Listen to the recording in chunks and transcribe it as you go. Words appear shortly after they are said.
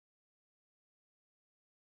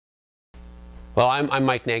Well, I'm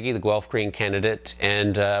Mike Nagy, the Guelph Green candidate,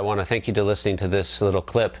 and I want to thank you for listening to this little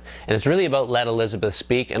clip. And it's really about Let Elizabeth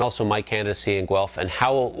Speak and also my candidacy in Guelph and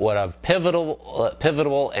what a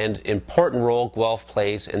pivotal and important role Guelph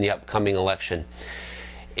plays in the upcoming election.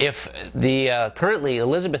 If currently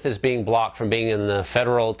Elizabeth is being blocked from being in the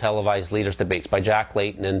federal televised leaders debates by Jack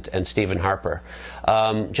Layton and Stephen Harper.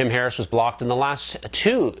 Jim Harris was blocked in the last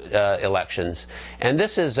two elections, and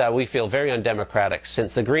this is, we feel, very undemocratic,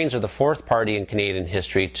 since the Greens are the fourth party in Canadian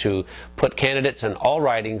history to put candidates in all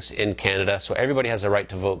ridings in Canada, so everybody has a right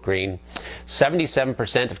to vote Green.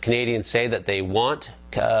 77% of Canadians say that they want,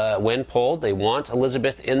 when polled, they want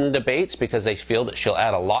Elizabeth in the debates because they feel that she'll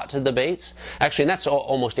add a lot to the debates. Actually, and that's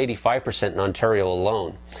almost 85% in Ontario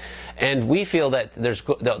alone. And we feel that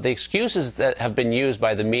the excuses that have been used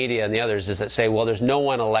by the media and the others is that say, well, there's no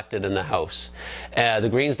one elected in the House. The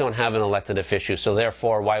Greens don't have an elected official, so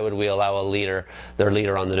therefore, why would we allow their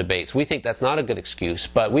leader on the debates? We think that's not a good excuse,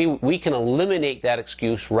 but we can eliminate that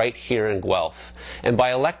excuse right here in Guelph. And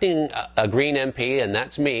by electing a Green MP, and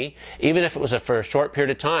that's me, even if it was for a short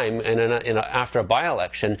period of time and after a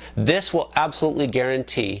by-election, this will absolutely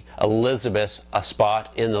guarantee Elizabeth a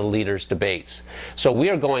spot in the leaders' debates. So we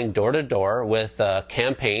are going door to door with a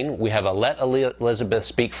campaign. We have a Let Elizabeth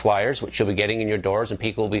Speak flyers, which you'll be getting in your doors and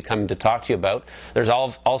people will be coming to talk to you about. There's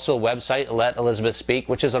also a website, Let Elizabeth Speak,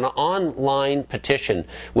 which is an online petition,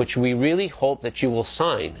 which we really hope that you will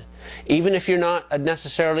sign. Even if you're not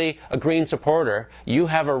necessarily a Green supporter, you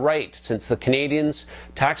have a right, since the Canadian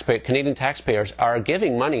taxpayers are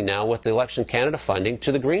giving money now with the Election Canada funding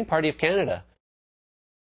to the Green Party of Canada.